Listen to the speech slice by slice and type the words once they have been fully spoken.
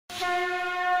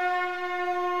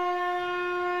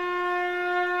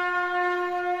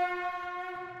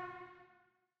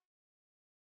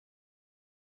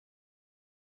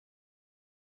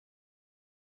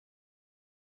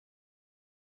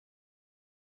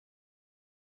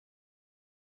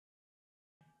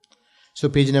So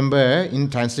page number, in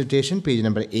transliteration, page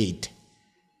number 8.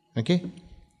 Okay?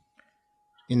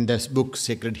 In this book,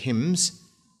 Sacred Hymns,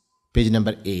 page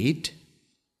number 8.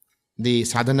 The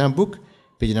sadhana book,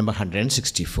 page number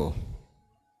 164.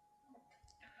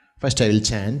 First I will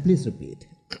chant, please repeat.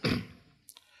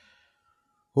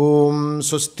 Om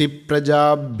Swasti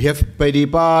Prajabhyah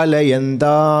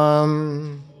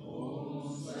Paripalayantam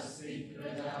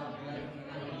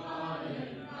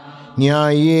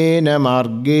Nyayena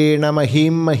Margena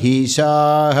Mahim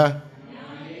Mahishaah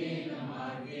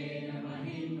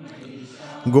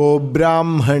Go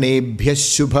Brahmanebhyah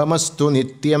Shubhamastu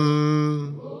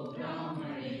Nityam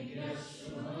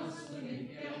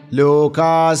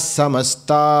Loka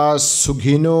samasta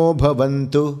sukhino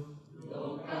bhavantu.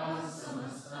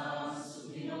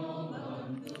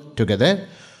 Together.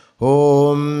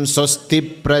 Om Swasti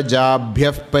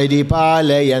Prajabhyah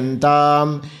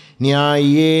Paripalayantam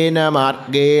Nyayena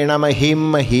Margena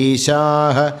Mahim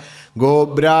Mahishaah Go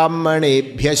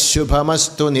Brahmanebhyah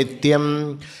Shubhamastu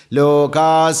Nityam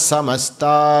Loka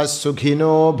samasta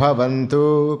sukhino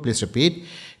bhavantu. Please repeat.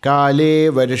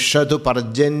 Kale varshatu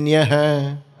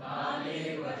parjanyah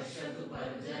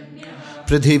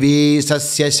Prithvi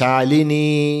sasya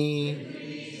shalini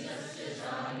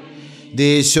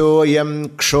Deshoyam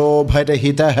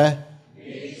kshobharahitah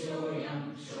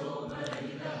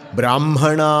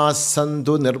Brahmanas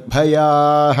santu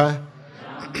nirbhayah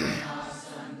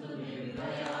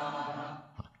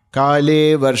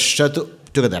Kale varshatu.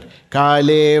 Together.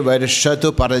 Kale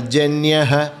varshatu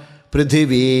parjanyah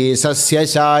Prithvi sasya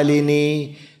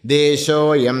shalini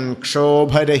Deshoyam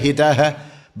kshobharahitah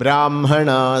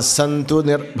Brahmana santu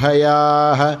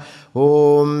nirbhayah.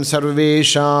 Om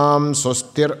sarvesham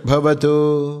swastir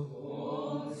bhavatu.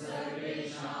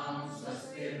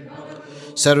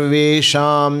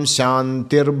 Sarvesham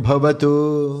shantir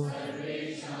bhavatu.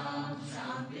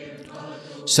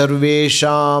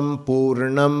 Sarvesham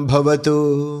purnam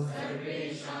bhavatu.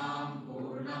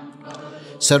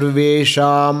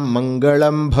 Sarvesham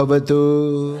mangalam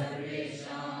bhavatu.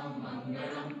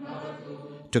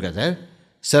 Together.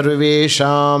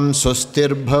 Sarvesham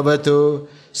swastir bhavatu.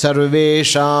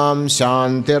 Sarvesham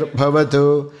shantir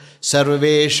bhavatu.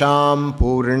 Sarvesham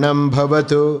purnam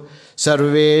bhavatu.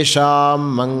 Sarvesham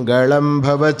mangalam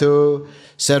bhavatu.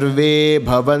 Sarve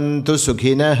bhavantu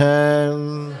sukhinah.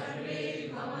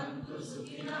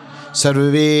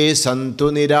 Sarve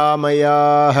santu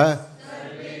niramayah.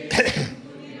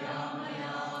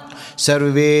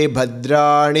 Sarve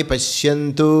bhadrani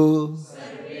pashyantu.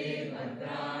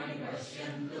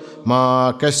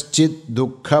 Ma kaschit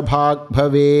dukkha bhag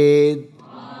bhaved.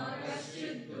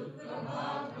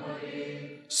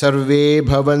 Sarve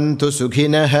bhavantu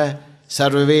sukhinah.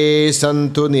 Sarve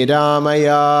santu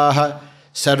niramayah.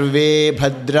 Sarve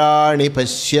bhadrani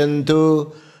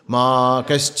pashyantu. Ma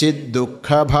kaschit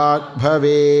dukkha bhag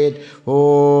bhaved.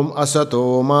 Om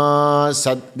asato ma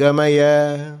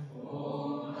sadgamaya.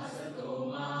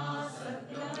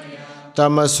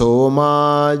 Tamaso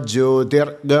ma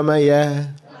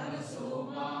jyotirgamaya.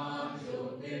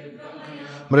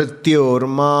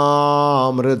 Mrityorma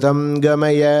mritam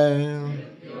gamaya.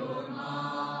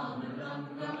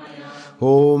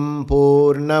 Om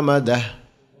Purnamadah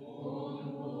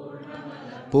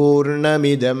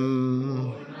Purnamidam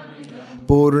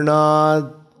Purnat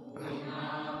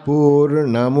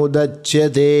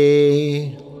Purnamudachyate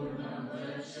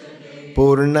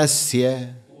Purnasya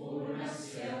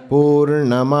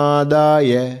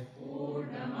Purnamadaya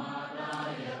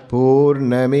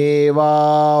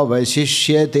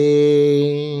Purnamevavashishyate.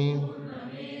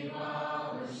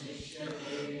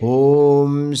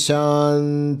 Om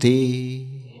Shanti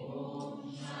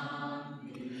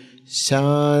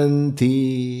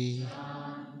Shanti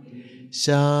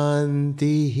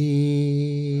Shanti.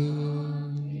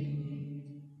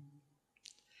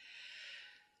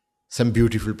 Some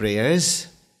beautiful prayers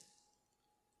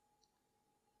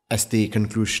as the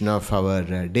conclusion of our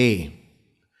day,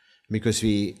 because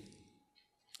we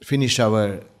finished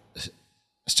our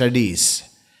studies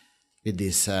with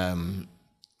this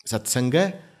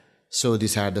satsanga. So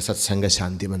these are the satsanga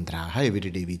Shanti mantraha. Every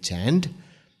day we chant.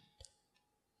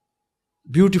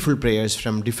 Beautiful prayers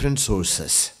from different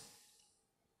sources.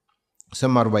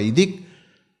 Some are Vedic,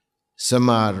 some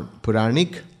are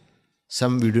Puranic,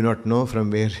 some we do not know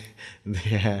from where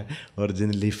they are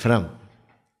originally from.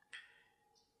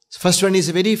 First one is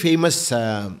a very famous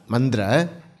mantra.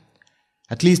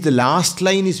 At least the last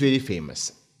line is very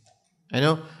famous. I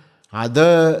know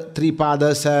other three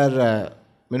padas are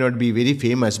may not be very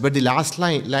famous, but the last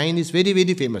line is very,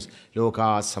 very famous.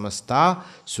 Loka, samasta,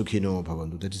 sukhino,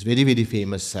 bhavantu. That is very, very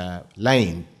famous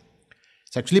line.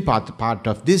 It's actually part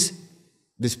of this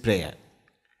prayer.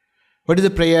 What is the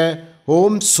prayer?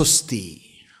 Om Swasti.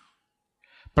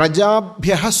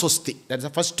 Prajabhyaha Swasti. That's the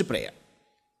first prayer.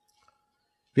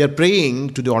 We are praying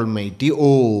to the Almighty.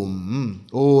 Om.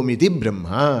 Om iti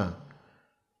Brahma.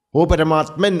 O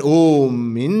Paramatman.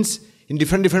 Om means, in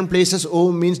different places,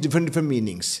 Om means different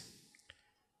meanings.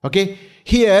 Okay?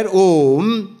 Here,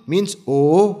 Om means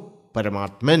O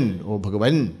Paramatman. O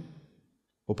Bhagavan.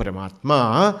 O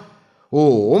Paramatma.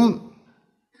 Om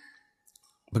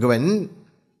Bhagavan.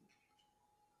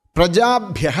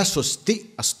 Prajabhyaha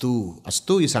Swasti Astu.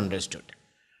 Astu is understood.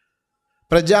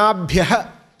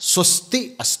 Prajabhyaha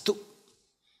Swasti Astu.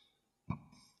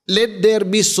 Let there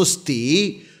be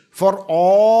Swasti for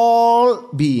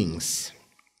all beings.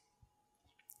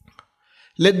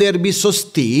 Let there be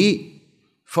Swasti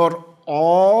for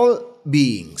all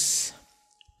beings.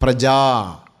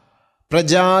 Praja.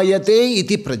 Prajayate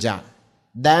iti praja.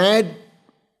 That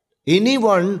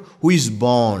anyone who is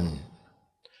born.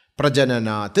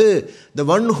 Prajananat. The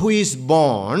one who is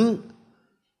born,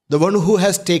 the one who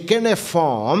has taken a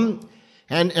form,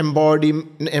 an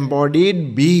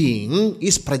embodied being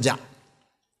is praja.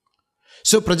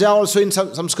 So praja also in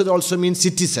Sanskrit also means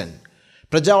citizen.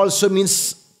 Praja also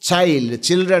means child,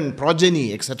 children,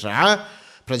 progeny, etc.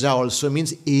 Praja also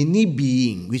means any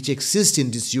being which exists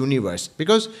in this universe,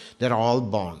 because they are all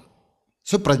born.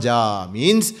 So praja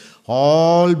means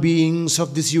all beings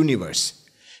of this universe.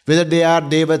 Whether they are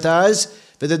devatas,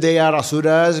 whether they are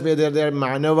asuras, whether they are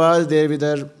manavas,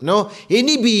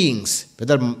 any beings,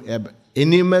 whether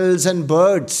animals and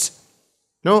birds,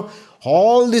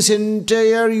 all this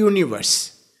entire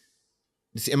universe,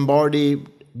 this embodied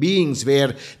beings,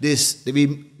 where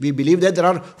we believe that there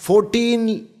are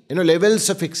 14 levels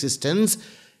of existence,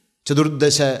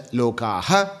 Chadurdasha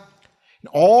Lokaha,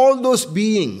 all those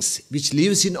beings which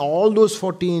lives in all those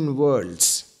 14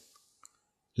 worlds.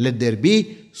 Let there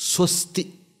be Swasti.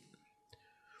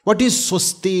 What is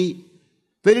Swasti?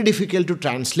 Very difficult to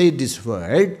translate this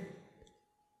word.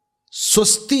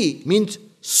 Swasti means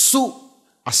Su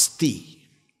Asti.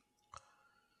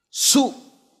 Su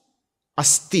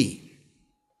Asti.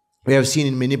 We have seen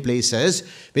in many places,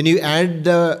 when you add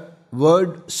the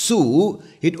word Su,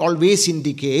 it always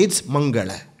indicates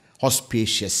Mangala,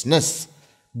 auspiciousness,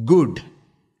 good.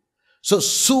 So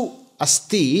Su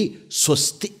Asti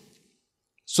Swasti.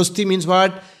 Swasti means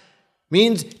what?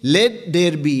 Means let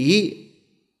there be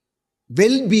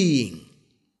well-being.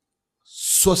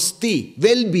 Swasti,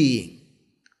 well-being.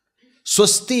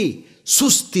 Swasti,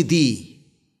 sustiti.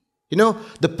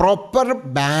 The proper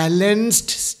balanced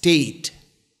state.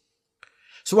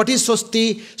 So what is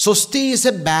Swasti? Swasti is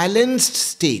a balanced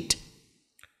state.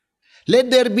 Let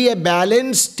there be a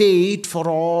balanced state for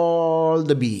all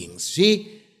the beings.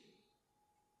 See?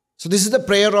 So this is the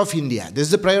prayer of India. This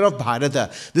is the prayer of Bharata.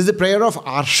 This is the prayer of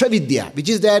Arsha Vidya, which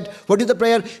is that, what is the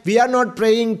prayer? We are not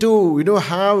praying to,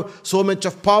 have so much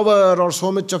of power or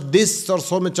so much of this or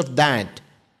so much of that.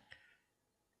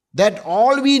 That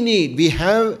all we need, we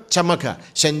have chamaka.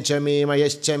 Shanchame,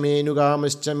 mayaschame,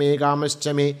 nugamaschame,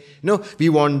 kamaschame. We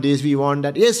want this, we want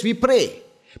that. Yes, we pray.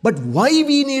 But why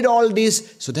we need all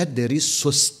this? So that there is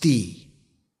Swasti.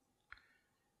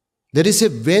 There is a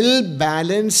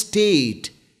well-balanced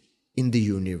state in the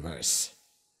universe.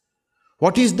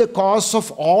 What is the cause of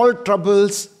all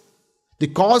troubles? The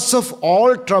cause of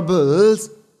all troubles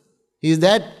is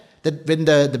that when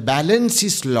the balance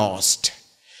is lost,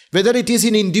 whether it is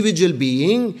in individual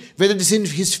being, whether it is in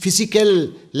his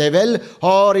physical level,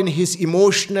 or in his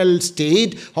emotional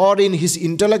state, or in his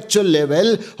intellectual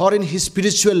level, or in his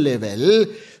spiritual level,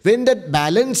 when that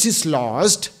balance is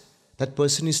lost, that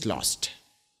person is lost.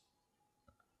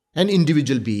 An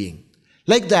individual being.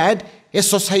 Like that, a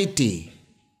society,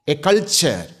 a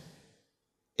culture,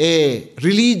 a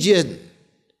religion.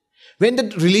 When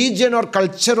that religion or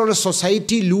culture or a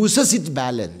society loses its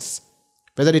balance,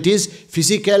 whether it is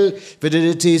physical, whether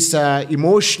it is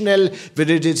emotional,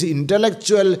 whether it is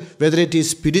intellectual, whether it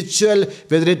is spiritual,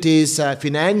 whether it is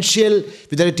financial,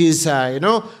 whether it is,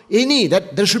 any,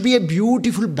 that there should be a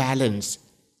beautiful balance.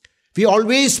 We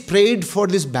always prayed for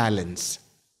this balance.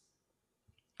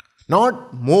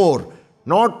 Not more,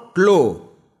 not low,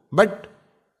 but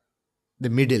the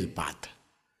middle path.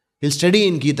 We'll study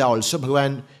in Gita also,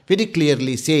 Bhagavan very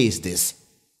clearly says this.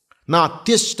 Na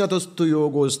atyashnatastu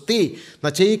yogosti, na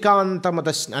chaikantam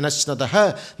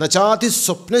anashnataha, na chati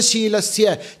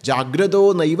swapnashilasya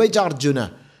jagrado naiva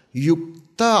Arjuna. Yukta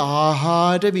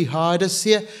ahara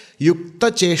viharasya,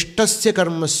 yukta cheshtasya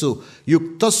karmasu,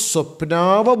 yukta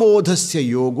swapnavabodhasya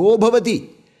yogo bhavati.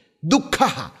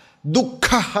 Dukkha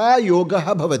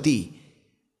yogaha bhavati.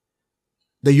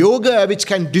 The yoga which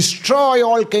can destroy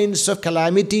all kinds of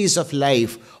calamities of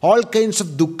life, all kinds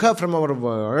of dukkha from our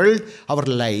world, our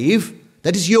life,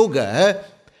 that is yoga.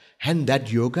 And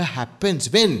that yoga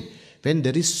happens when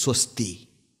there is swasti,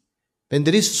 when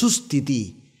there is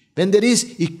sustiti, when there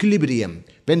is equilibrium,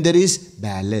 when there is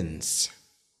balance.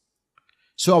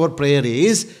 So our prayer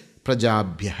is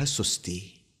prajabhyah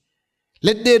swasti.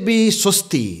 Let there be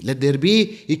swasti, let there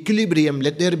be equilibrium,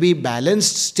 let there be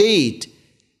balanced state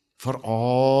for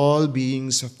all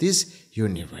beings of this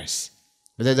universe.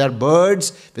 Whether they are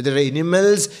birds, whether they are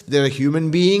animals, whether they are human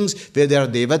beings, whether they are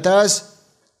devatas,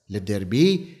 let there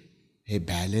be a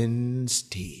balanced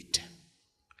state.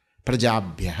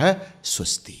 Prajabhyah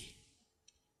swasti.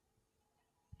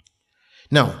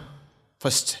 Now,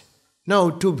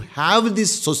 to have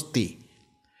this swasti,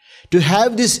 to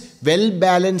have this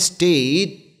well-balanced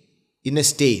state, in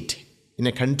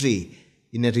a country,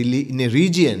 in a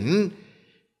region,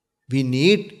 we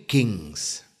need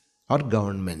kings or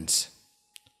governments.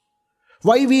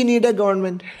 Why we need a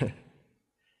government?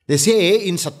 They say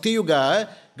in Satyuga,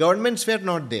 governments were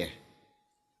not there.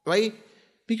 Why?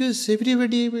 Because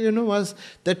everybody, was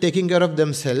taking care of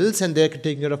themselves and they are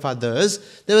taking care of others.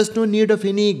 There was no need of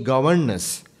any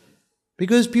governance.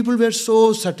 Because people were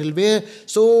so subtle, were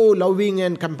so loving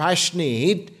and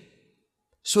compassionate,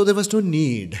 so there was no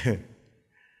need.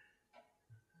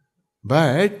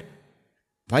 But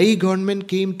why government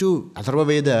came to Atharva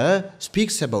Veda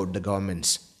speaks about the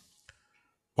governments.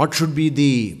 What should be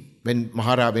when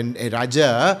a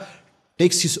Raja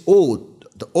takes his oath,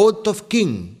 the oath of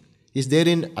king is there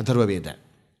in Atharva Veda.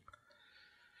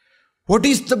 What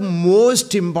is the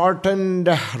most important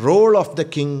role of the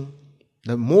king?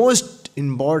 The most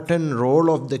important role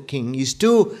of the king is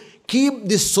to keep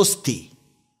this swasti,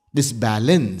 this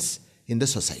balance in the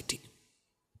society.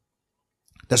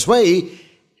 That's why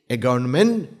a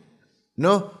government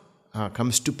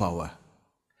comes to power.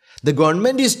 The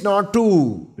government is not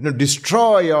to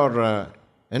destroy or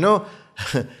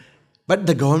but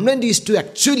the government is to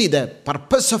actually, the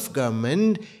purpose of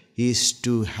government is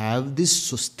to have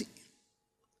this swasti,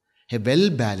 a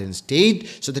well-balanced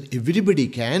state, so that everybody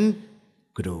can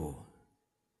grow.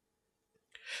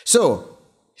 So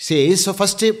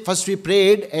first we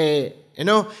prayed a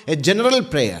general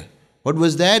prayer. What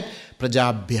was that?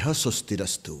 Prajabhyah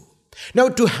swastirastu. Now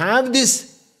to have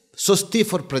this swasti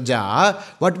for praja,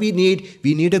 what we need?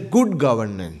 We need a good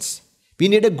governance. We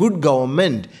need a good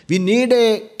government. We need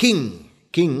a king.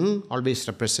 King always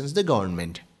represents the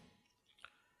government.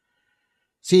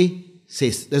 See,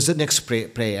 says, there's the next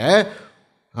prayer.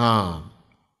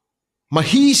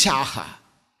 Mahishaha.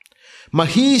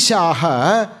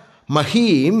 Mahishaha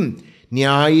mahim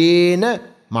nyayena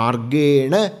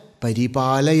margena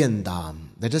paripalayandam.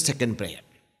 That is the second prayer.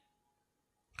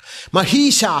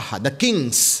 Mahishaha, the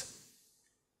kings,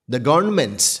 the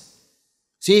governments.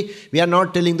 See, we are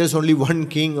not telling there's only one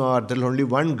king or there's only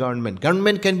one government.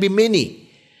 Government can be many.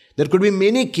 There could be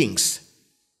many kings.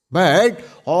 But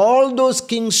all those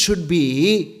kings should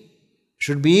be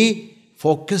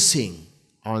focusing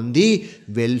on the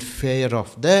welfare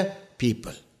of the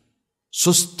people.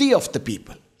 Susti of the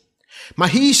people.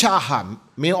 Mahishaha,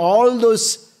 may all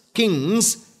those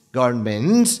kings,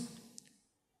 governments,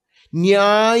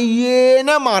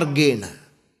 nyayena margena,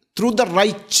 through the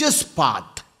righteous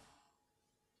path.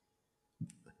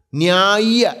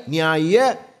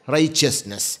 Nyaya,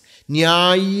 righteousness.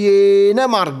 Nyayena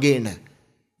margena,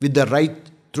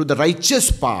 through the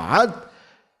righteous path,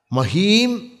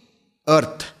 mahim,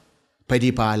 earth,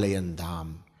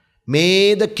 paripalayandam.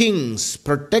 May the kings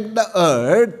protect the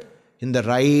earth in the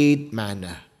right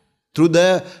manner. Through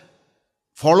the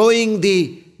following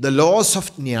the laws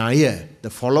of nyaya,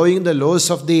 following the laws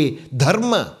of the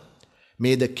dharma,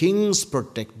 may the kings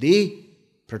protect the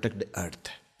earth.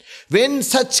 When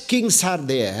such kings are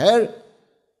there,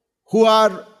 who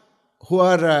are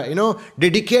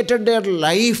dedicated their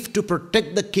life to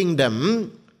protect the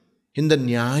kingdom in the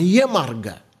nyaya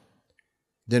marga,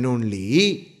 then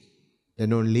only a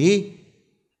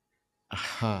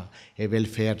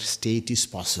welfare state is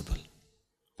possible.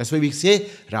 That's why we say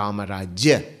Rama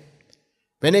Rajya.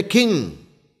 When a king,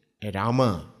 a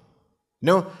Rama,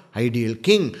 ideal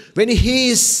king, when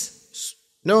he is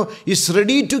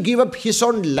ready to give up his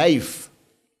own life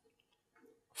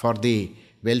for the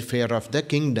welfare of the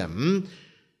kingdom,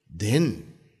 then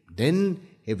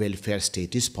a welfare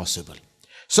state is possible.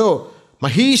 So,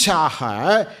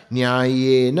 Mahishaha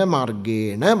nyayena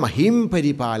margena mahim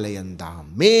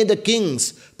paripalayandam. May the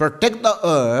kings protect the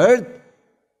earth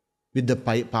with the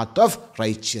path of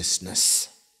righteousness.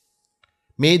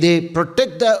 May they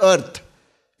protect the earth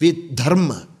with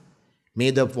dharma. May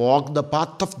they walk the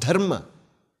path of dharma.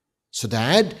 So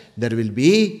that there will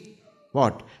be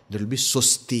what? There will be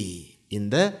swasti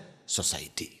in the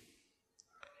society.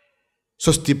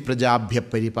 Swasti prajabhya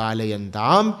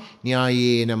paripalayantam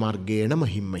nyayena margena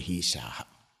mahim mahishaha.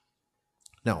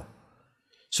 Now,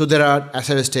 so there are, as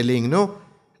I was telling,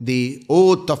 the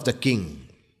oath of the king.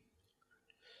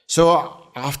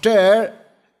 So after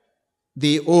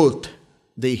the oath,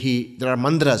 there are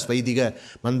mantras, Vedic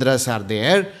mantras are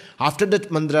there. After that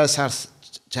mantras are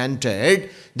chanted,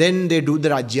 then they do the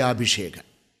Rajyabhisheka.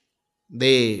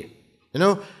 They,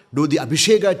 do the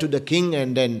Abhisheka to the king,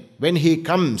 and then when he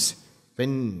comes, after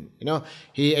the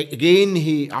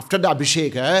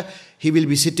Abhisheka, he will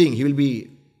be sitting, he will be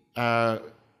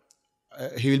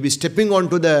stepping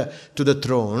onto the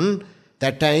throne.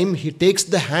 That time he takes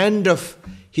the hand of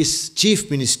his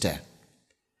chief minister,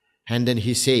 and then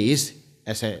he says,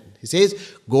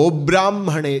 Go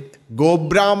Brahmana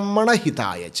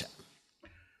Hitayacha.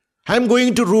 I am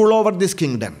going to rule over this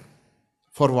kingdom.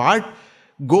 For what?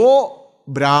 Go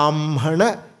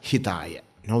Brahmana Hitaya.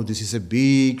 Now this is a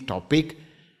big topic.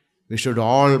 We should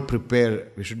all prepare.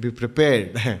 We should be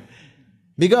prepared.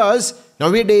 Because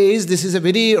nowadays this is a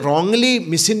very wrongly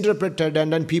misinterpreted,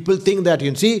 and then people think that,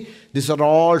 these are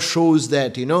all shows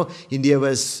that, India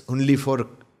was only for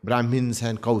Brahmins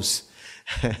and cows.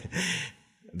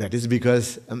 That is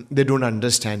because they don't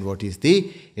understand what is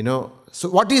the, So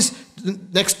what is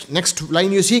next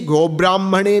line you see? Go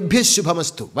Brahmanebhya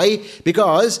Shubhamastu. Why?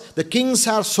 Because the kings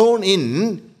are sown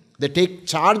in, they take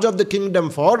charge of the kingdom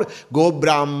for Go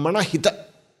Brahmana Hita.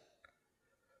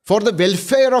 For the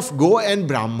welfare of Go and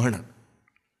Brahmana.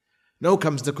 Now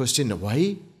comes the question,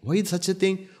 why such a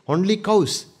thing? Only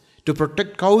cows. To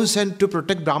protect cows and to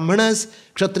protect Brahmanas,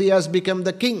 Kshatriyas become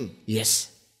the king. Yes.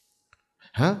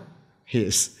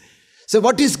 Yes. So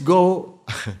what is Go?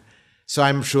 So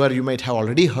I'm sure you might have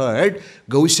already heard,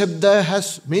 Go Shabda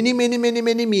has many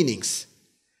meanings.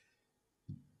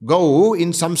 Go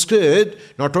in Sanskrit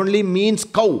not only means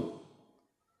cow.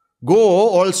 Go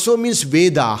also means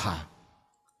Vedaha.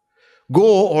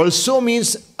 Go also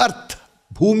means earth,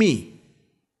 bhumi.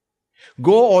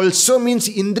 Go also means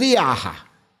Indriyaha,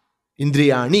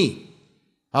 Indriyani,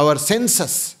 our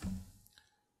senses.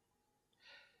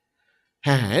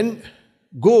 And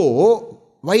Go,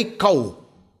 why cow?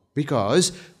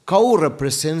 Because cow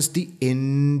represents the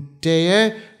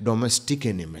entire domestic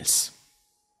animals.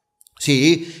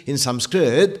 See, in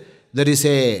Sanskrit, there is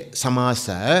a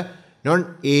samasta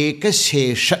known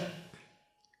ekashesha.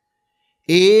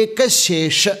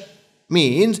 Ekashesha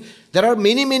means there are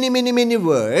many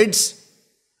words,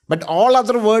 but all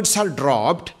other words are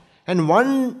dropped and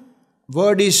one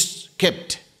word is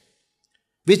kept,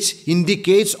 which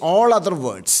indicates all other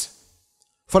words.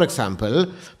 For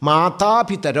example, Mata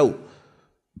Pitarau.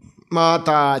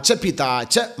 Mata cha pita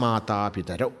cha mata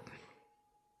pitarau.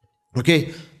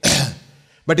 Okay.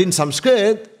 But in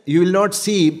Sanskrit, you will not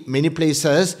see many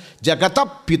places Jagata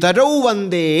Pitarau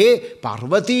Vande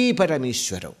Parvati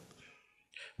Parameshwarau.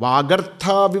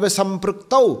 Vagartha Viva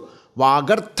Sampraktau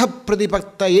Vagartha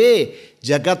Pradipaktaye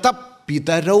Jagata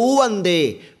Pitarau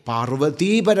Vande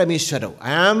Parvati Parameshwarau.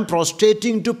 I am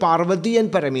prostrating to Parvati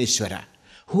and Parameshwara.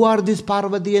 Who are these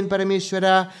Parvati and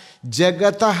Parameshwara?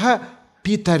 Jagataha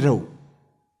Pitarau.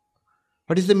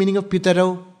 What is the meaning of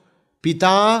Pitarau?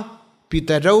 Pita,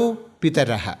 Pitarau,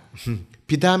 Pitaraha.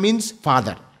 Pita means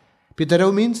father.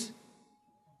 Pitarau means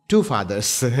two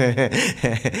fathers.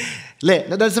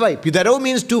 That's why. Pitarau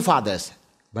means two fathers.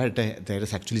 But there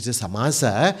is actually a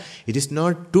samasa. It is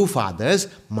not two fathers.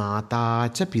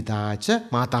 Mata cha, pita cha,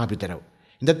 mata pitarau.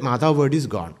 That mata word is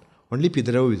gone. Only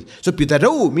pitarau is. So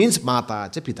pitarau means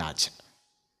mata cha, pita cha.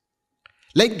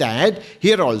 Like that,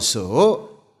 here also,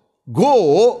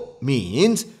 Go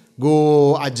means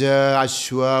Go, Aja,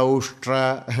 Ashwa,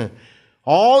 Ushtra,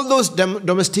 all those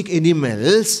domestic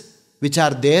animals which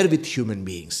are there with human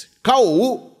beings.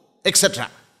 Cow, etc.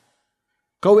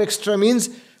 Cow extra means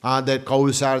the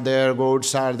cows are there,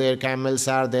 goats are there, camels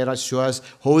are there, ashwas,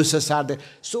 horses are there.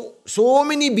 So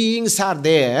many beings are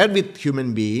there with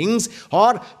human beings,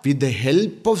 or with the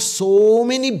help of so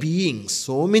many beings,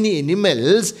 so many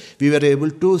animals, we were able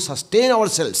to sustain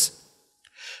ourselves.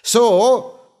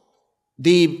 So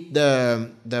the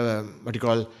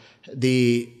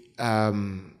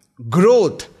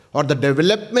growth or the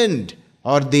development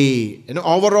or the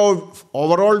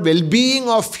overall well-being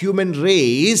of human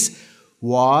race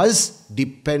was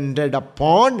depended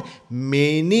upon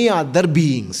many other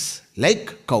beings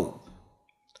like cow.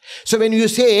 So when you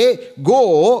say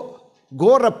go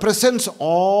represents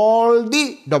all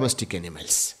the domestic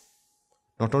animals,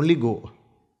 not only go.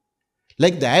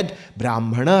 Like that,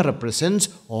 Brahmana represents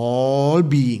all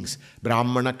beings.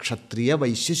 Brahmana, Kshatriya,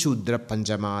 Vaishya, Shudra,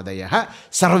 Panchamadaya,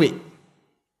 Sarve.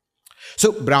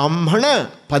 So Brahmana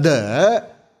Pada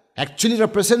actually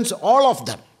represents all of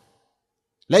them.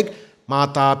 Like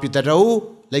Mata,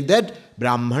 Pitarau, like that.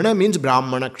 Brahmana means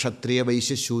Brahmana, Kshatriya,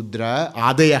 Vaishya, Shudra,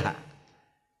 Adaya.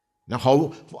 Now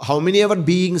how many ever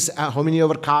beings, how many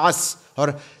ever castes,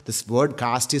 or this word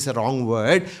caste is a wrong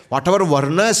word, whatever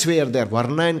varnas were there,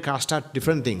 varna and caste are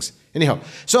different things. Anyhow,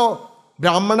 so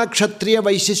Brahmana, Kshatriya,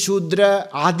 Vaishya, Shudra,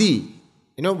 Adi,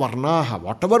 Varnaha,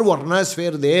 whatever varnas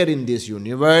were there in this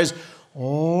universe,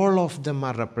 all of them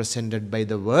are represented by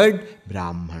the word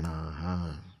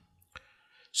Brahmana.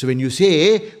 So when you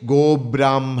say Go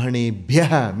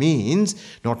Brahmanebhyah means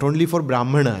not only for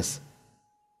Brahmanas.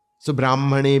 So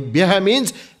Brahmanebhyah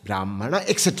means Brahmana,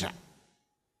 etc.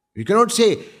 You cannot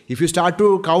say, if you start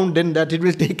to count, then that it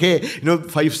will take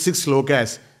 5-6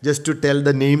 slokas just to tell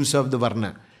the names of the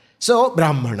Varna. So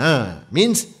Brahmana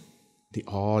means the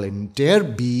all entire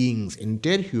beings,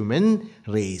 entire human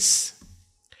race.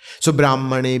 So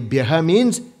Brahmanebhyah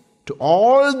means to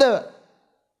all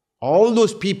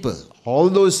those people, all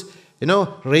those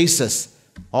races,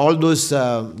 all those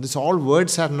all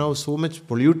words are now so much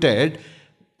polluted,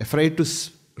 afraid to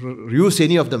use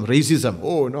any of them. Racism,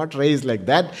 not race like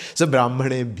that. So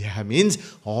Brahmanebhyah means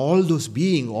all those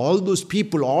beings, all those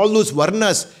people, all those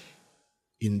varnas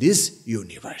in this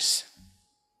universe.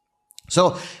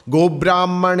 So Go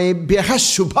Brahmanebhyah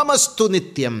Shubham Astu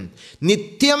Nityam.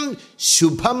 Nityam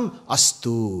Shubham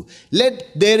Astu.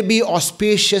 Let there be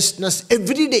auspiciousness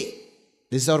every day.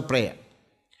 This is our prayer.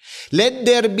 Let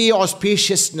there be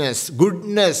auspiciousness,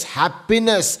 goodness,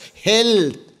 happiness,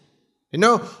 health,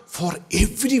 for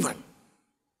everyone.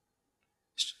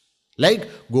 Like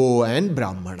Go and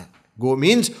Brahmana. Go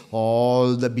means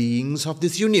all the beings of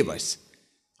this universe.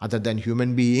 Other than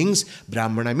human beings,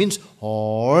 Brahmana means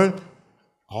all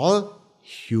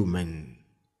human.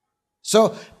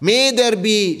 So may there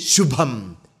be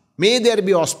Shubham, may there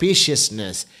be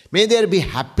auspiciousness, may there be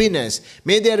happiness,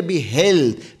 may there be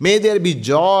health, may there be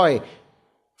joy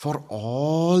for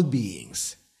all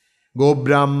beings. Go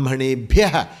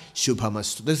Brahmanebhyah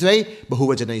Shubhamastu. That's why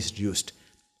Bahuvachana is used.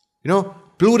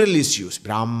 Plural is used.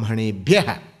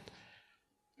 Brahmanebhyah.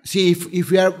 See,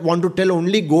 if we want to tell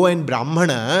only Go and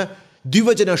Brahmana,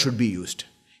 Dvivachana should be used.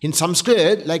 In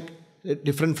Sanskrit, like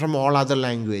different from all other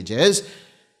languages,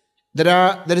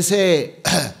 there is a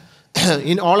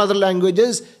in all other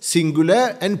languages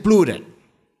singular and plural.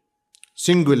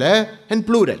 Singular and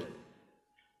plural.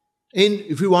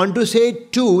 If we want to say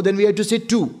two, then we have to say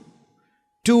two.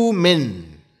 Two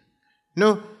men.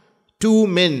 Two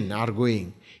men are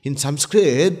going. In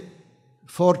Sanskrit,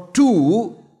 for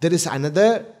two, there is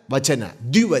another vachana,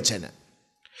 dvivachana.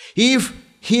 If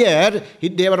here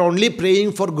they were only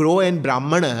praying for Go and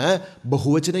Brahmana,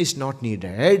 Bahuvachana is not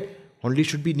needed. Only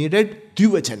should be needed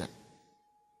dvivachana.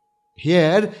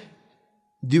 Here,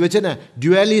 dvivachana,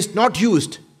 dual is not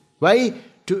used. Why?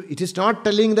 It is not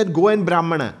telling that Go and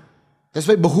Brahmana. That's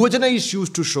why Bahuvachana is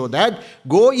used to show that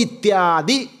Go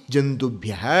ityadi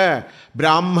jantubhyah,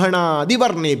 Brahmanadi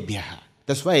varnebhyah.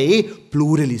 That's why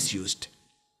plural is used.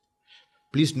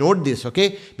 Please note this,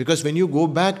 okay? Because when you go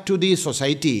back to the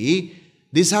society,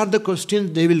 these are the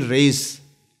questions they will raise.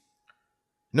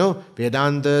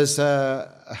 Vedantas,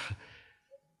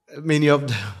 many of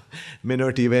them may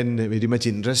not even very much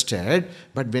interested,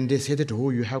 but when they say that,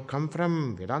 you have come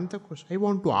from Vedanta course, I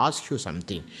want to ask you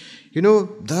something.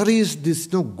 There is this,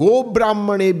 Go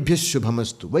Brahmanebhyah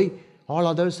Shubhamastu. Why? All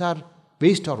others are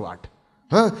waste or what?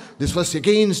 This was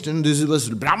against, and this was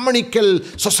Brahmanical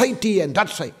society, and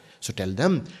that's why. So tell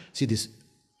them, see this,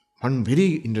 one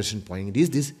very interesting point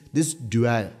is this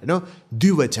dual,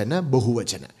 Dvivachana,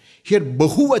 Bahuvachana. Here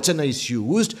Bahuvachana is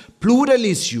used, plural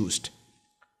is used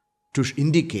to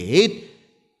indicate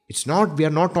we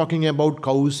are not talking about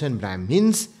cows and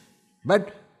Brahmins,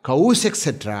 but cows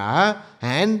etc.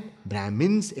 and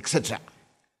Brahmins etc.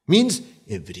 Means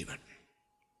everyone.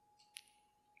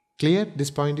 Clear? This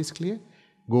point is clear?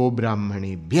 Go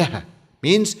Brahmanebhyah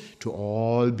means to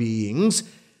all beings,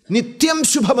 Nityam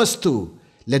Shubhamastu.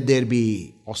 Let there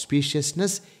be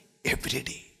auspiciousness every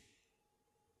day.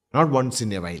 Not once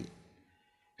in a while.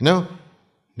 Now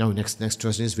next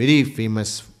question is very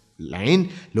famous. line,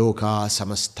 Loka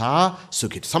samasta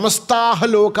sukhino. Samastaha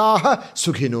lokaha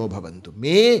sukhino bhavantu.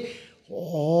 May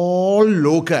all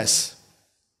lokas,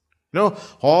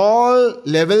 all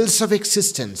levels of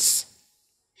existence,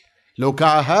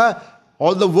 Lokaha,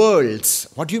 all the worlds.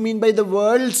 What do you mean by the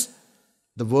worlds?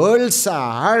 The worlds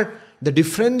are the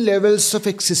different levels of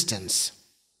existence.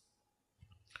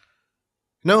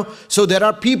 So there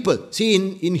are people. See,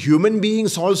 in human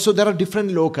beings also there are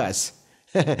different lokas.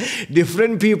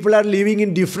 Different people are living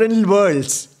in different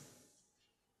worlds.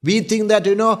 We think that,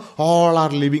 all are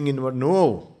living in one.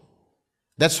 No.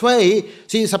 That's why,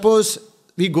 see, suppose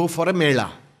we go for a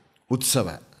mela,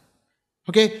 utsava.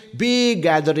 Okay, big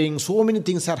gathering, so many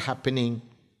things are happening.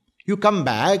 You come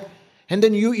back and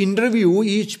then you interview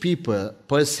each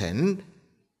person.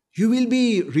 You will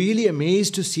be really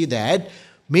amazed to see that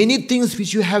many things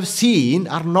which you have seen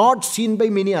are not seen by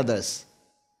many others.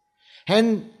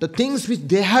 And the things which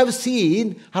they have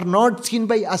seen are not seen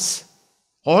by us.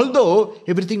 Although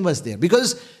everything was there.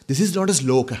 Because this is not as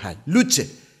loka. Luche.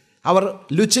 Our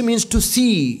luche means to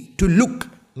see, to look.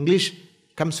 English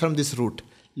comes from this root.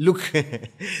 Look.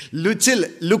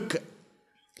 Luchil, look.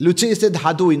 Luche is the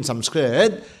dhatu in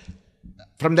Sanskrit.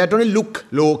 From that only look.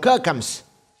 Loka comes.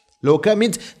 Loka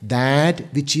means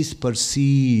that which is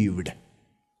perceived.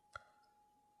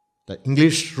 The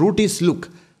English root is look.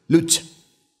 Luch.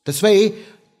 That's why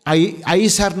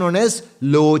eyes are known as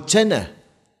lochana.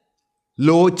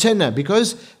 Lochana,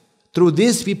 because through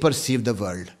this we perceive the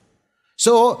world.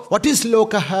 So, what is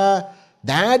lokaha?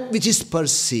 That which is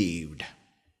perceived.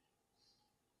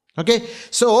 Okay?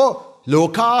 So,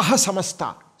 lokaha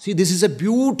samasta. See, this is a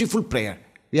beautiful prayer.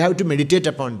 We have to meditate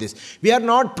upon this. We are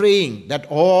not praying that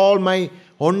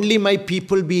only my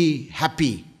people be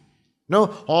happy.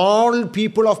 No, all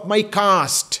people of my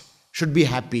caste should be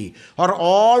happy. Or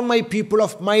all my people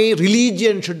of my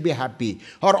religion should be happy.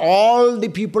 Or all the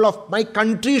people of my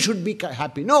country should be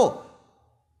happy. No.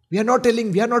 We are not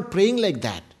praying like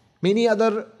that. Many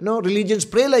other religions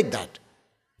pray like that.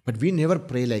 But we never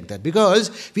pray like that.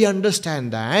 Because we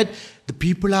understand that the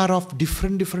people are of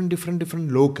different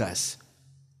lokas.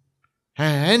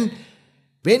 And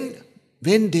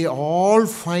when they all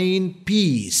find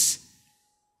peace,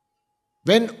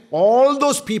 when all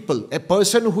those people, a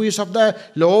person who is of the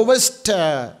lowest,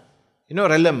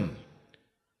 realm.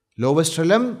 Lowest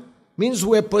realm means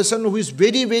a person who is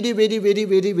very,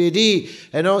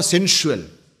 sensual.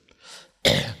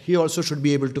 He also should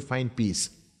be able to find peace.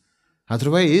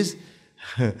 Otherwise,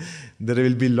 there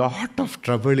will be lot of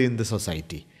trouble in the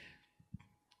society.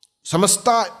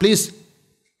 Samasta, please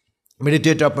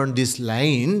meditate upon this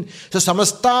line. So,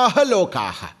 samastaha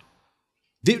lokaha.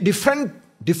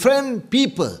 Different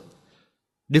people,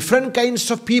 different kinds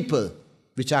of people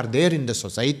which are there in the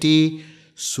society,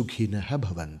 sukhinaha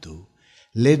bhavantu.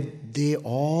 Let they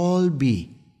all be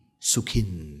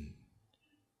sukhin.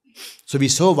 So we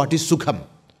saw what is sukham.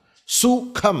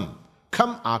 Sukham,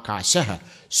 kham akashaha.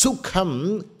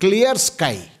 Sukham, clear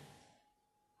sky.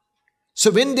 So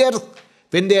when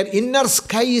their inner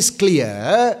sky is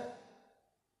clear,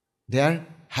 they are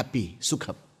happy,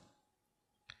 sukham.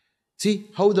 See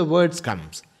how the words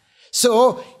comes.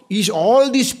 So, all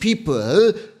these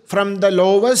people, from the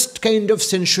lowest kind of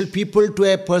sensual people to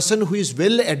a person who is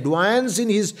well advanced in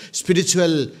his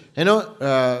spiritual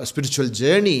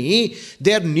journey,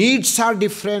 their needs are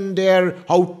different, their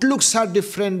outlooks are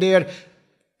different,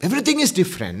 everything is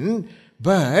different,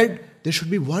 but there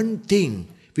should be one thing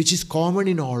which is common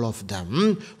in all of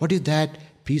them. What is that?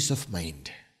 Peace of mind.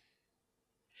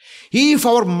 If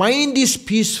our mind is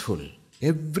peaceful,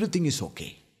 everything is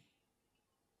okay.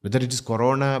 Whether it is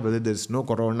corona, whether there is no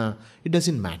corona, it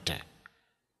doesn't matter.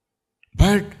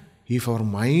 But if our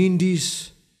mind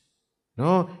is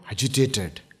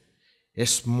agitated, a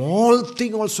small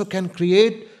thing also can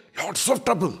create lots of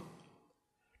trouble.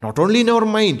 Not only in our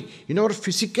mind, in our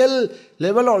physical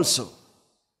level also.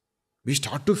 We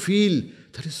start to feel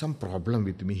there is some problem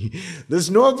with me. There is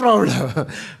no problem.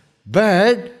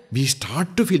 But we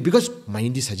start to feel, because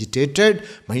mind is agitated,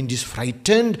 mind is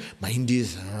frightened, mind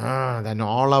is, then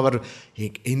all our,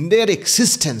 in their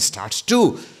existence starts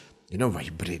to,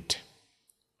 vibrate.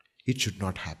 It should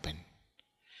not happen.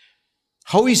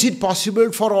 How is it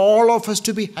possible for all of us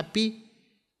to be happy?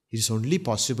 It is only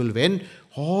possible when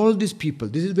all these people,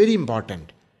 this is very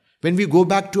important. When we go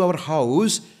back to our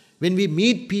house, when we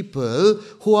meet people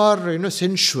who are,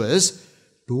 sensuous,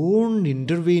 don't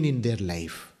intervene in their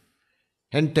life.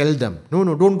 And tell them, no,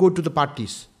 don't go to the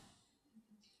parties.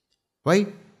 Why?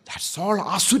 That's all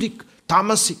asurik,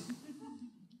 tamasic.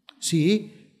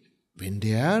 See, when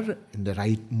they are in the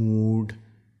right mood,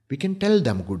 we can tell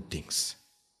them good things.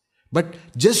 But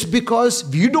just because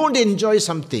we don't enjoy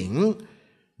something,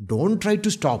 don't try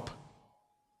to stop.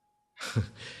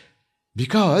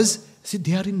 Because, see,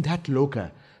 they are in that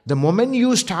Loka. The moment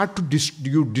you start to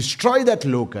destroy that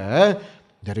Loka,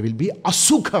 there will be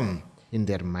asukham in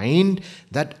their mind.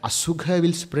 That asukha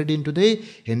will spread into the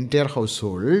entire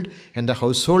household, and the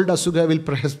household asukha will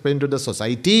spread into the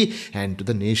society and to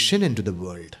the nation and to the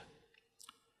world.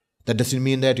 That doesn't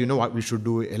mean that, what we should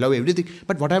do, allow everything.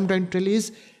 But what I'm trying to tell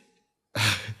is,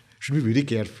 should be very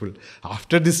careful.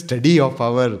 After this study of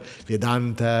our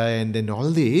Vedanta and then all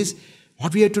this,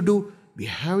 what we have to do? We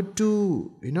have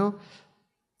to,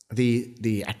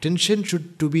 the attention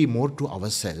should to be more to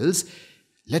ourselves.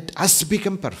 Let us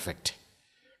become perfect.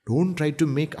 Don't try to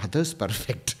make others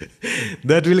perfect.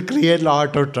 That will create a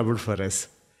lot of trouble for us.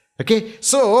 Okay,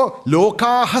 so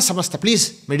Loka samasta.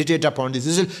 Please meditate upon this.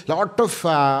 There's a lot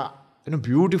of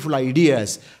beautiful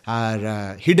ideas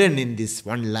are hidden in this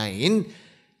one line.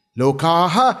 Loka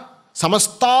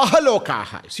samastaha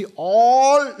lokaha. See,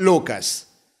 all lokas.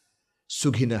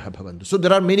 Sukhino bhavantu. So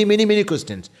there are many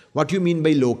questions. What do you mean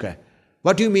by Loka?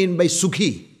 What do you mean by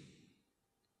Sukhi?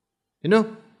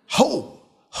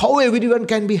 How everyone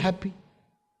can be happy?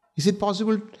 Is it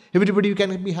possible? Everybody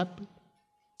can be happy?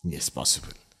 Yes,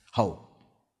 possible. How?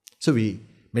 So we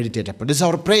meditate upon. This is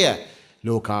our prayer.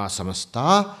 Loka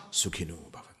samasta sukhino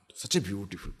bhavantu. Such a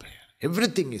beautiful prayer.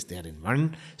 Everything is there in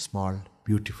one small,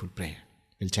 beautiful prayer.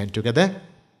 We'll chant together.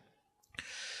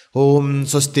 Om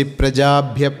swasti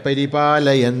prajabhya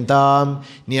paripalayantam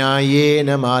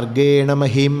nyayena margena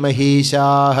mahim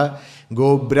mahishah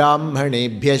go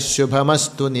brahmanebhya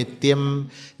shubhamastu nityam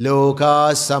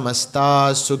loka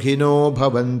samasta sukhino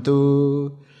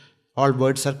bhavantu. All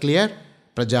words are clear?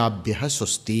 Prajabhya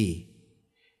swasti.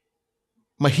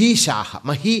 Mahishaha,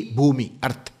 mahi bhumi,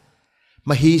 earth.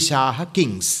 Mahishaha,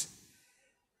 kings.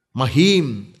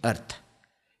 Mahim, earth.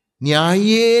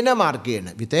 Nyayena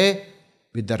margena,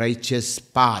 with the righteous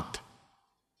path.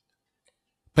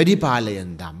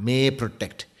 Paripalayanda, may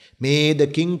protect. May the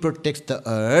king protect the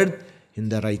earth in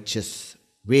the righteous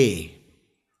way.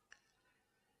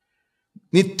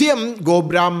 Nityam go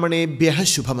brahmanebhya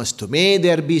shubhamastu. May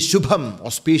there be shubham,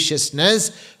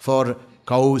 auspiciousness for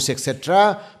cows,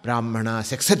 etc.,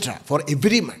 brahmanas, etc., for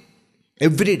every man,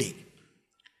 every day.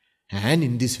 And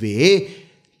in this way,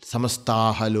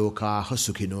 samastaha lokaha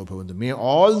sukhino bhavantu. May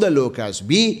all the lokas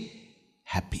be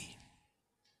happy.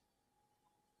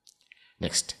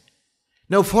 Next.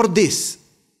 Now for this,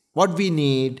 what we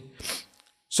need,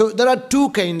 so there are two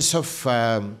kinds of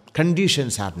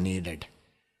conditions are needed.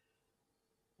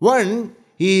 One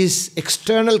is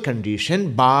external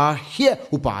condition, bahya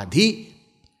upadhi,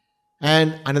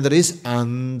 and another is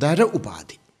andara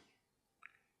upadhi.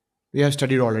 We have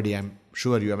studied already, I'm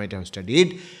sure you might have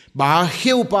studied.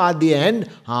 Bahya upadhi and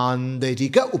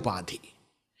andarika upadhi.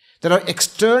 There are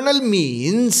external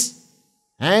means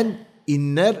and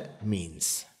inner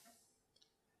means.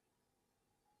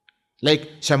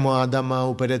 Like Shama,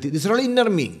 Dhamma, Uparati, these are all inner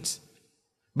means.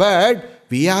 But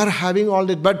we are having all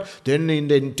that. But then in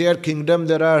the entire kingdom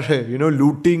there are,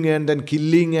 looting and then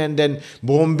killing and then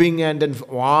bombing and then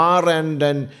war and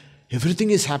then everything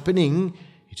is happening.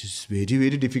 It is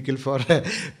very difficult for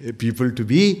people to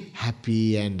be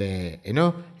happy and,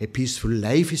 a peaceful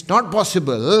life is not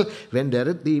possible when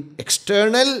the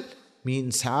external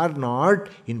means are not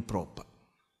improper.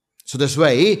 So that's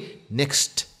why,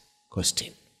 next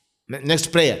question.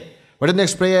 Next prayer. What is the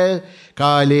next prayer?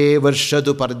 Kale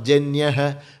varshadu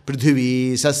parjanyah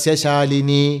prithvi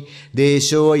sasyashalini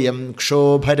deshoyam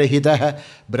kshobharahitah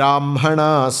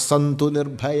brahmana santu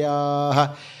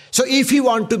nirbhayah. So if you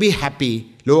want to be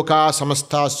happy, loka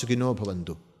samasta sukhino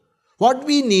bhavantu, what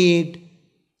we need?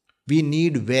 We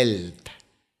need wealth.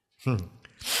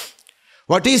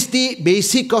 What is the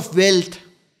basic of wealth?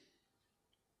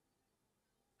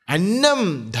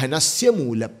 Annam dhanasya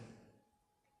moolam.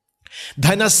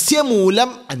 Dhanasya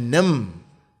moolam annam.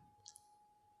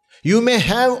 You may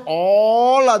have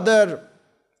all other,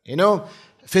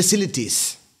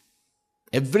 facilities.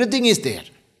 Everything is there.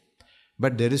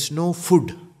 But there is no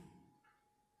food.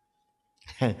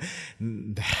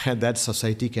 That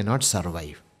society cannot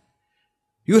survive.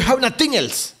 You have nothing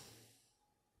else.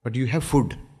 But you have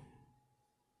food.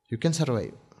 You can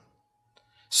survive.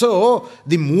 So,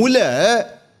 the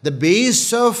moola, the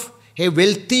base of a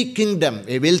wealthy kingdom,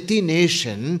 a wealthy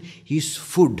nation is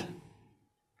food.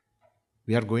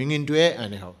 We are going into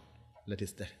anyhow, let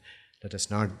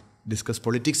us not discuss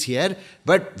politics here,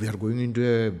 but we are going into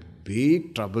a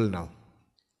big trouble now.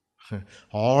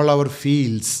 All our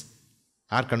fields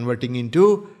are converting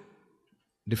into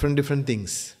different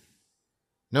things.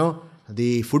 Now,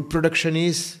 the food production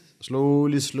is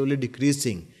slowly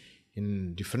decreasing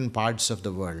in different parts of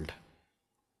the world.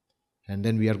 And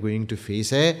then we are going to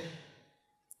face a...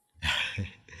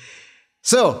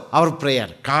 So, our prayer,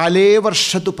 Kale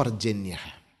Varshatu Parjanyah.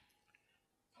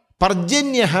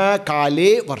 Parjanyah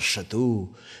Kale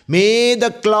Varshatu. May the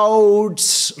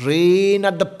clouds rain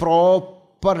at the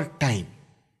proper time.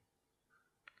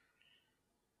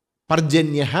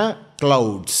 Parjanyah,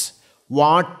 clouds.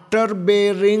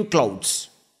 Water-bearing clouds.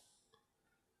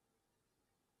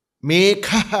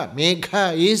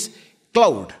 Megha is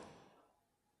cloud.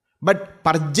 But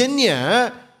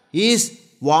Parjanya is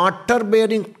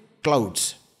water-bearing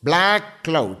clouds. Black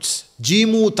clouds.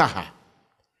 Jimutaha.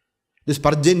 This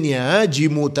Parjanya,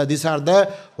 Jimuta, these are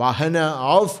the Vahana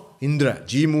of Indra.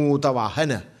 Jimuta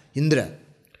Vahana, Indra.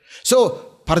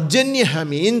 So, Parjanya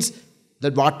means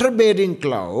the water-bearing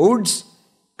clouds,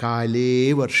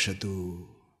 Kale Varshatu.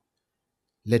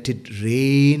 Let it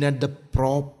rain at the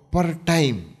proper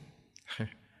time.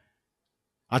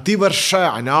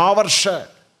 Ativarsha, Anavarsha.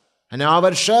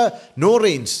 Anavarsha, no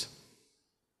rains.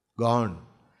 Gone.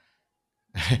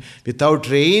 Without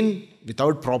rain,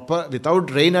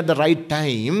 without rain at the right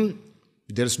time,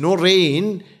 if there is no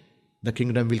rain, the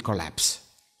kingdom will collapse.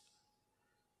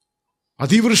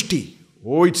 Adivrishti.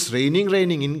 Oh, it's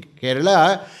raining. In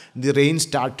Kerala, the rain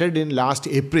started in last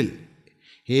April.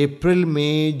 April,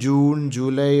 May, June,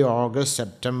 July, August,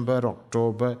 September,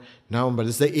 October, November.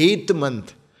 This is the 8th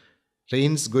month.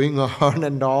 Rains going on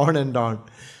and on and on.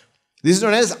 This is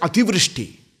known as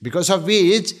Ativrishti, because of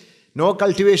which no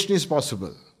cultivation is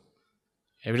possible.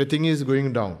 Everything is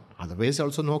going down. Otherwise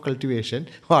also no cultivation.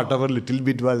 Whatever little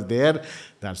bit was there,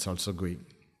 that's also going.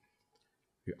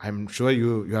 I'm sure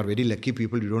you are very lucky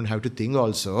people, you don't have to think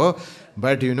also.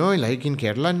 But like in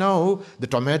Kerala now, the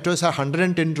tomatoes are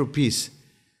 110 rupees.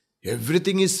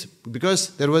 Everything is,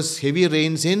 because there was heavy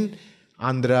rains in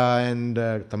Andhra and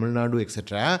Tamil Nadu,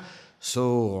 etc. So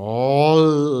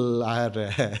all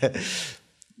are,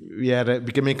 we are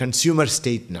becoming a consumer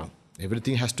state now.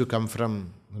 Everything has to come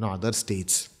from other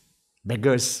states.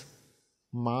 Beggars.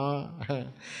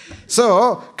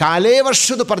 So, Kale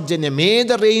Varshatu Parjanya. May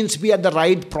the rains be at the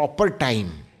right proper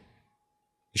time.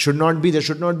 There should not be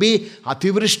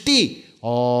Ativrishti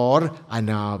or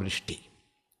Anavrishti.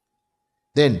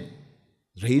 Then,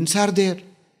 rains are there.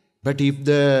 But if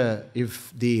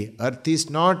the earth is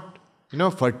not,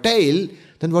 fertile,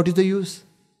 then what is the use?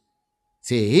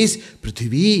 Says,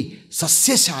 Prithvi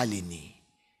Sasyashalini.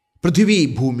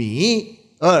 Prithvi, Bhumi,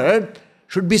 earth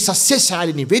should be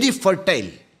Sasyashalini, very fertile.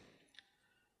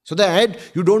 So that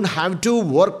you don't have to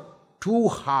work too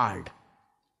hard.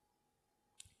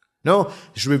 No,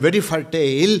 it should be very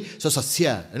fertile. So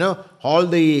Sasya, all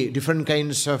the different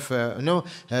kinds of,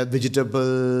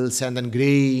 vegetables and then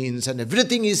grains and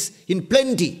everything is in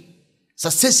plenty.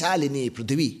 Sasyashalini,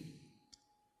 Prithvi.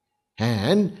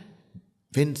 And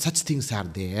when such things are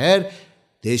there,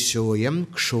 Deshoyam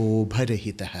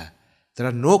Kshobharahitaha. There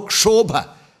are no Kshobha.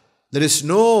 There is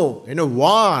no,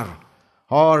 war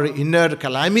or inner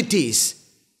calamities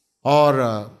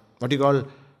or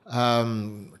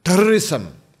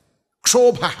terrorism.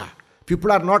 Kshobha.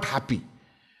 People are not happy.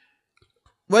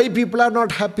 Why people are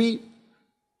not happy?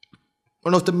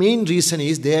 One of the main reasons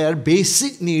is their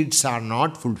basic needs are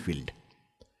not fulfilled.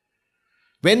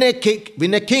 When a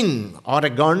king or a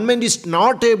government is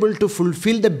not able to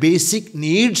fulfill the basic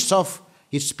needs of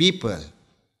its people,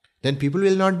 then people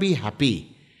will not be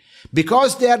happy.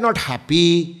 Because they are not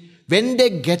happy, when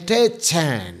they get a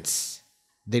chance,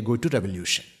 they go to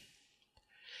revolution.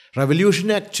 Revolution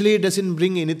actually doesn't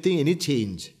bring any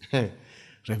change.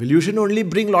 Revolution only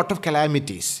brings a lot of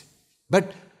calamities.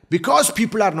 But because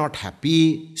people are not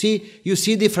happy, you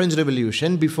see the French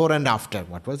Revolution before and after.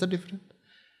 What was the difference?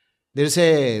 There is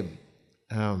a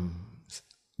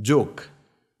joke.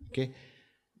 Okay,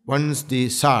 once the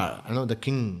Tsar, the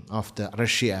king of the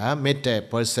Russia, met a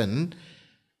person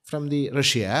from the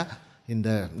Russia.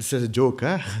 This is a joke.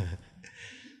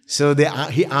 So the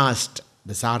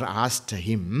Tsar asked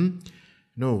him,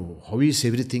 how is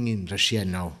everything in Russia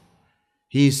now?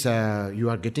 You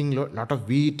are getting lot of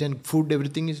wheat and food,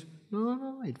 everything is,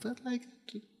 no, it was like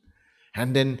that.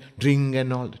 And then drink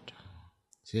and all that.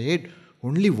 Said,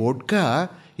 only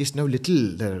vodka is now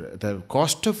little, the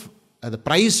cost of, the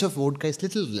price of vodka is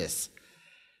little less.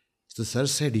 So Sir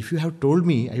said, if you have told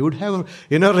me, I would have,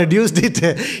 reduced it.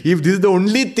 If this is the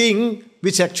only thing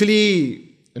which actually,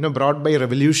 brought by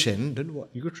revolution, then what?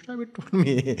 You should have told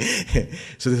me.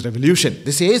 So this revolution,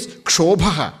 this is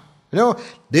Kshobha.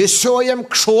 Deshoyam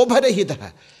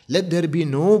Kshobharahitaha. Let there be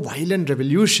no violent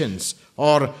revolutions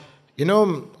or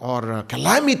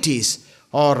calamities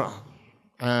or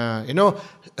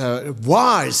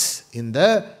wars in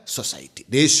the society.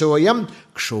 Deshoyam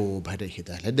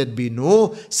kshobharahita. Let there be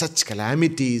no such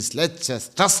calamities,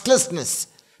 restlessness.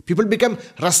 People become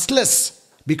restless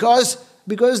because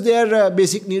their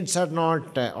basic needs are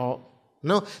not, they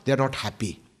are not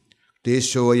happy.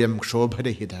 Deshoyam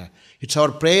kshobharahita. It's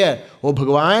our prayer. Oh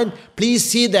Bhagavan, please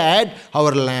see that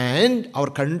our land,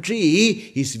 our country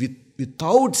is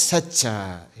without such,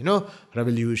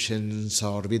 revolutions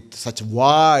or with such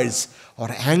wars or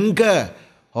anger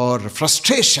or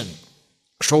frustration.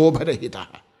 Kshobharahita.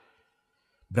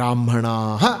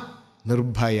 Brahmanaha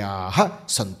nirbhayaha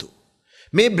santu.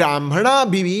 May Brahmana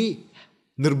be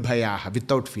nirbhayaha,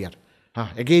 without fear.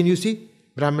 Again you see,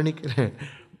 Brahmanic.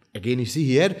 Again you see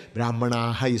here,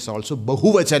 Brahmanaha is also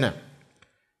Bahuvachana.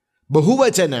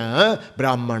 Bahuvachana,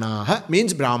 Brahmanaha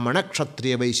means Brahmana,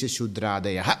 Kshatriya, Vaishya,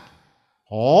 Shudradaya.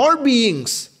 All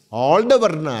beings, all the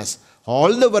Varnas,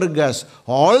 all the Vargas,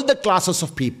 all the classes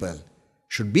of people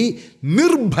should be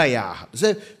Nirbhayaha. It's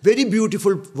a very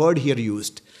beautiful word here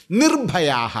used.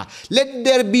 Nirbhayaha. Let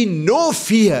there be no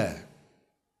fear.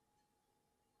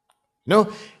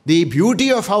 The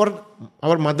beauty of our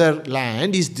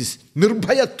motherland is this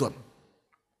Nirbhayatvam.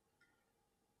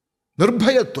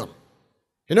 Nirbhayatvam.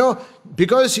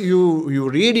 Because you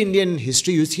read Indian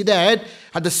history, you see that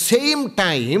at the same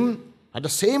time,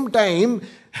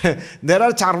 there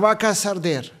are Charvakas are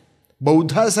there,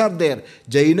 Bauddhas are there,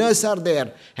 Jainas are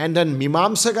there, and then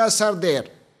Mimamsakas are there.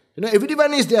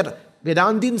 Everyone is there.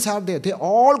 Vedantins are there. They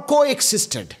all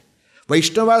coexisted.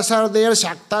 Vaishnavas are there,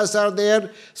 Shaktas are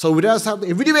there, Sauras are there,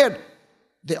 everywhere.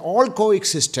 They all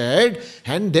coexisted,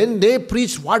 and then they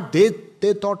preached what they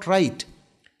thought right.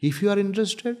 If you are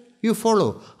interested, you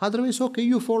follow. Otherwise, okay,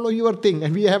 you follow your thing,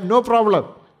 and we have no problem.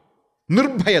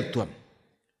 Nirbhayatvam.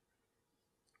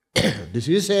 This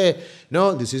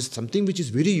is something which is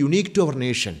very unique to our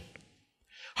nation.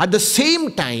 At the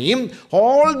same time,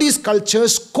 all these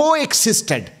cultures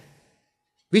coexisted,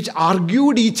 which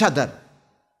argued each other.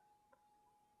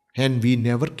 And we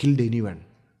never killed anyone.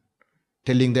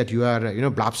 Telling that you are,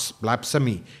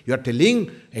 blasphemy. You are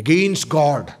telling against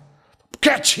God.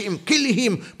 Catch him, kill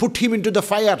him, put him into the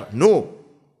fire. No.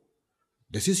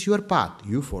 This is your path,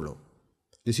 you follow.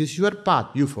 This is your path,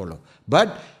 you follow.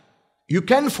 But you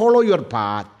can follow your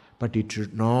path, but it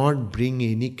should not bring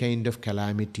any kind of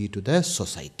calamity to the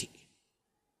society.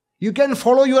 You can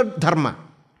follow your dharma,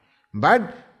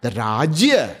 but the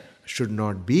Rajya should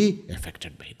not be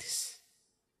affected by this.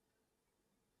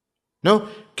 No,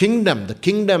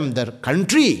 the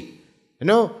country,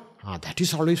 that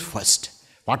is always first.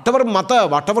 Whatever mata,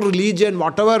 whatever religion,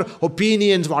 whatever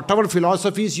opinions, whatever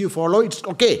philosophies you follow, it's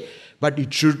okay. But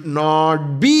it should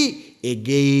not be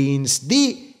against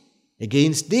the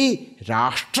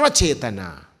Rashtra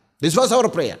Chetana. This was our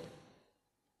prayer.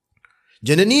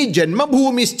 Janani Janma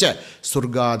Bhumischa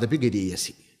Surgadapi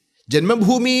Giriyasi. Janma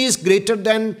Bhumi is greater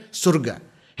than Surga.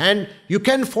 And you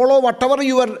can follow whatever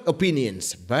your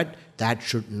opinions, but that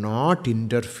should not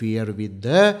interfere with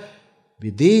the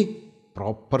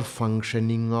proper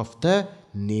functioning of the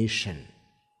nation.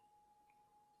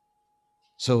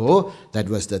 So, that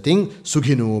was the thing.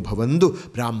 Sukhino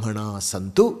bhavantu brahmana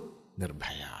santu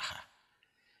nirbhayaha.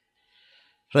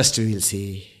 Rest we will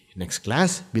see next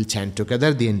class. We'll chant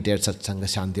together the entire Satsanga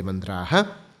Shanti Mantra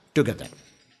together.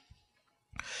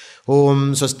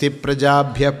 Om swasti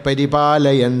prajabhya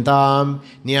paripalayantam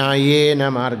nyayena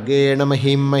margena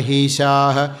mahim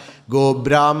mahishah go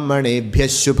brahmanebhya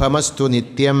shubhamastu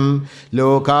nityam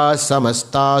loka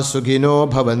samasta sukhino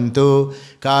bhavantu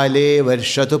kale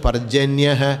varshatu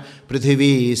parjanyah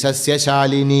prithvi sasya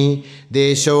shalini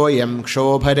deshoyam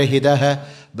kshobharahidah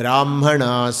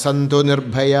brahmana santu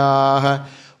nirbhayah.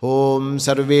 Om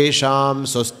sarvesham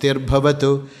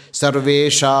swastirбhavatu,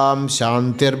 sarvesham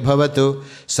shantirbhavatu,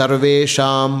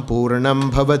 sarvesham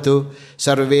purnam bhavatu,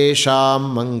 sarvesham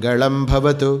mangalam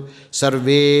bhavatu,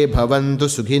 sarve bhavantu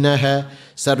sukhinah,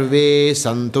 sarve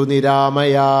santu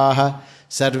niramayah,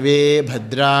 sarve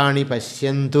bhadrani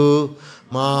pashyantu,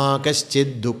 ma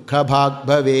kaschid dukkha bhag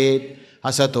bhavet,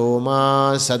 asato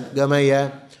ma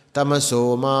sadgamaya,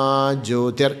 tamaso ma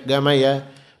jyotirgamaya,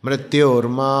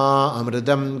 Mrityorma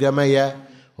amridam gamaya.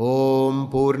 Om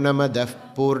purnamadah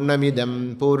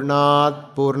purnamidam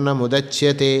purnat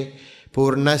purnamudachyate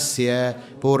purnasya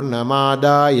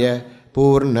purnamadaya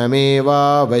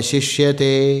purnameva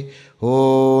vashishyate.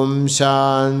 Om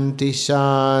shanti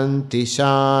shanti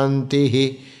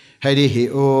shanti. Harihi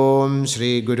om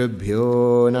Shri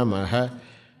Gurubhyo Namaha.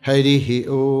 Harihi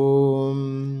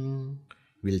om.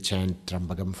 We'll chant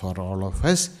Trambakam for all of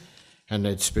us, and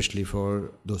especially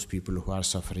for those people who are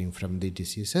suffering from the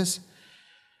diseases.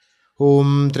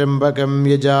 ഓം ത്രംബകം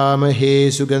യജാമഹേ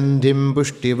സുഗന്ധിം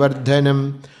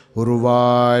പുഷ്ടിവർദ്ധനം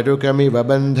ഉർവാരുകമിവ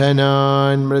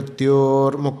ബന്ധനാൻ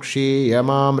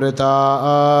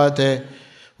മൃത്യോർമുക്ഷീയമാമൃതാത്.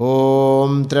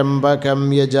 ഓം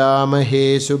ത്രംബകം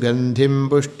യജാമഹേ സുഗന്ധിം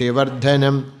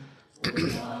പുഷ്ടിവർദ്ധനം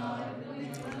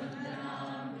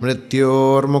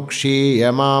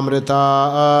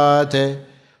മൃത്യോർമുക്ഷീയമാമൃതാത്.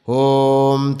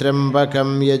 ഓം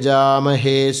ത്രംബകം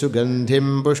യജാമഹേ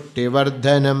സുഗന്ധിം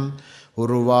പുഷ്ടിവർദ്ധനം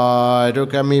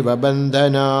ഉർവാരുകമിവ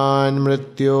ബന്ധനാൻ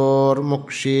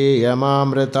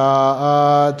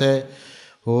മൃത്യോർമുക്ഷീയമാമൃതാത്.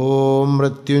 ഓം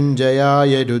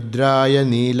മൃത്യുഞ്ജയായ രുദ്രായ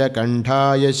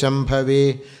നീലകണ്ഠായ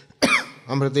ശംഭവേ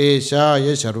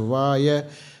അമൃതേശായ ശർവായ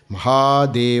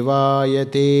മഹാദേവായ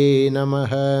തേ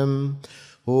നമഃ.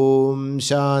 ഓം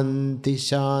ശാന്തി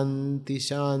ശാന്തി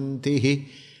ശാന്തി.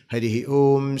 ഹരി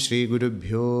ഓം ശ്രീ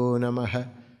ഗുരുഭ്യോ നമഃ.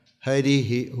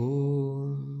 ഹരി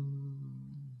ഓം.